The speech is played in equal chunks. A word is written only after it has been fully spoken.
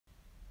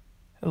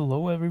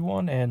Hello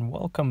everyone and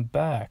welcome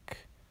back.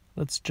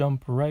 Let's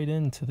jump right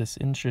into this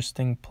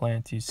interesting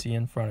plant you see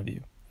in front of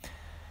you.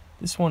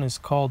 This one is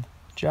called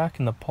Jack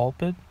in the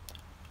Pulpit,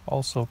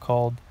 also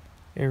called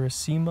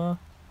Erycema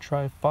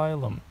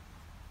triphyllum.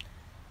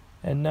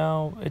 And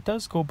now it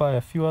does go by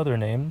a few other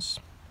names.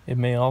 It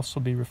may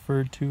also be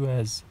referred to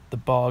as the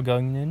bog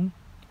onion,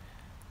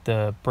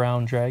 the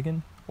brown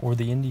dragon, or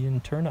the Indian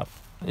turnip.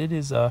 It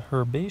is a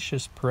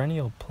herbaceous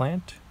perennial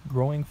plant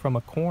growing from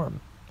a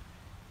corm.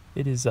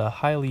 It is a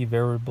highly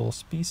variable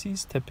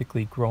species,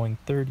 typically growing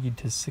 30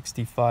 to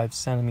 65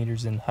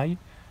 centimeters in height,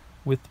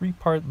 with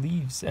 3-part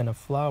leaves and a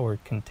flower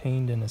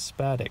contained in a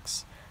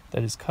spadix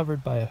that is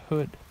covered by a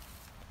hood.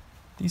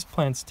 These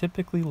plants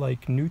typically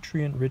like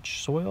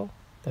nutrient-rich soil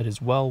that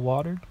is well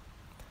watered.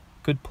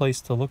 A good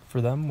place to look for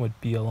them would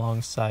be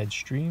alongside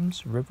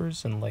streams,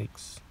 rivers, and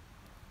lakes.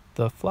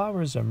 The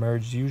flowers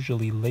emerge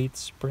usually late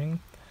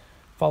spring,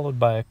 followed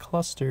by a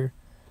cluster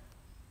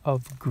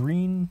of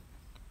green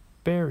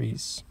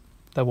berries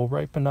that will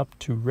ripen up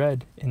to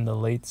red in the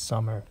late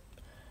summer.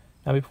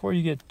 Now before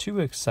you get too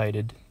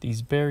excited,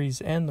 these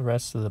berries and the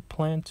rest of the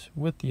plant,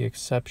 with the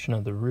exception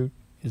of the root,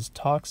 is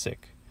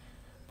toxic.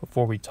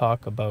 Before we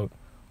talk about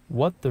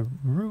what the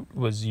root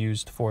was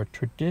used for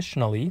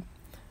traditionally,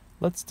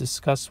 let's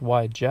discuss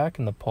why Jack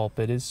in the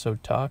Pulpit is so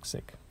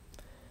toxic.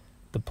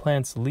 The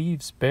plant's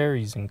leaves,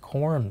 berries, and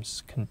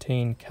corms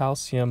contain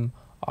calcium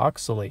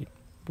oxalate,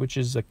 which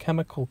is a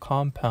chemical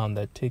compound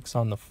that takes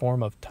on the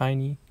form of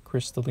tiny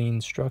crystalline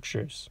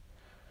structures.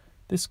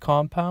 This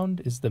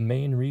compound is the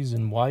main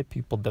reason why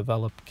people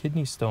develop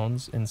kidney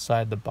stones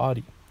inside the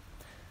body.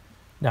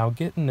 Now,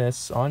 getting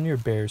this on your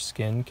bare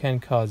skin can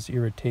cause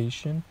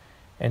irritation,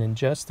 and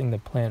ingesting the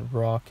plant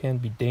raw can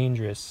be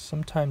dangerous,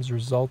 sometimes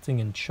resulting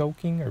in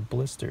choking or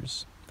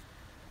blisters.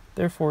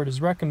 Therefore, it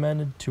is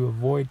recommended to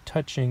avoid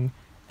touching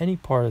any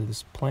part of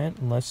this plant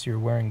unless you're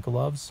wearing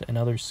gloves and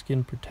other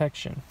skin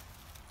protection.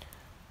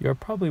 You're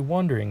probably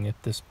wondering,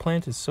 if this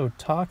plant is so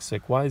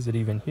toxic, why is it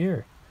even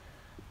here?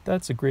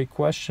 That's a great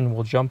question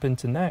we'll jump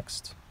into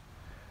next.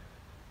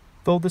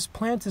 Though this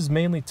plant is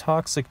mainly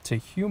toxic to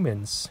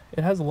humans,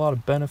 it has a lot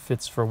of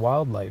benefits for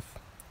wildlife,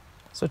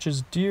 such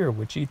as deer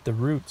which eat the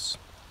roots,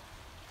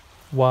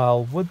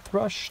 while wood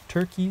thrush,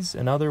 turkeys,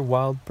 and other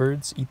wild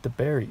birds eat the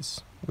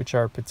berries, which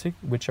are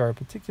a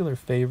particular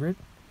favorite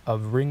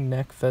of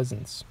ringneck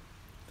pheasants.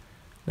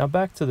 Now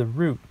back to the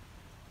root.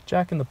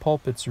 Jack in the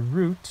Pulpit's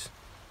root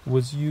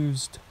was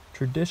used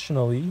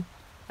traditionally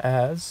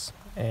as,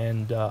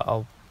 and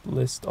I'll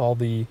list all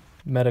the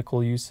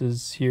medical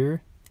uses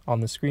here on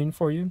the screen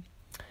for you.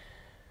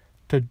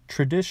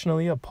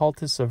 Traditionally, a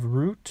poultice of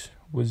root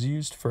was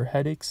used for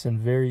headaches and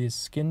various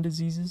skin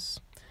diseases,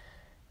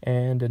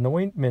 and an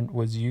ointment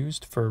was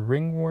used for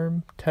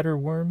ringworm,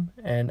 tetherworm,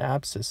 and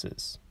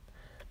abscesses.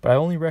 But I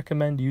only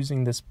recommend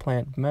using this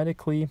plant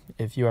medically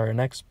if you are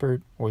an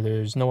expert or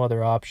there's no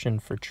other option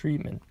for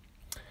treatment.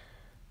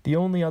 The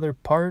only other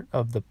part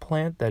of the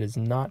plant that is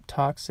not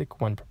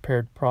toxic when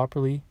prepared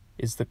properly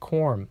is the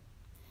corm.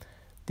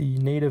 The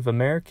Native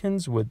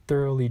Americans would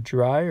thoroughly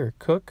dry or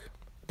cook,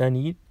 then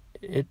eat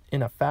it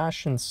in a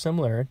fashion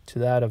similar to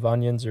that of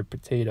onions or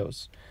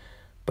potatoes.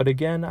 But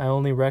again, I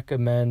only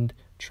recommend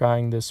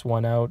trying this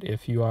one out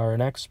if you are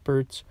an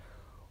expert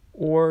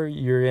or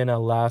you're in a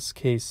last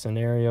case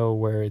scenario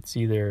where it's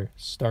either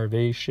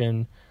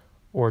starvation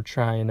or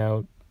trying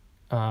out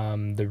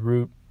the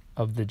root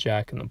of the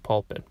Jack in the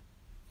Pulpit.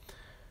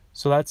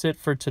 So that's it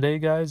for today,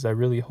 guys. I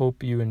really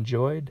hope you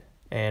enjoyed,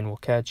 and we'll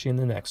catch you in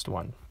the next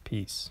one.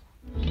 Peace.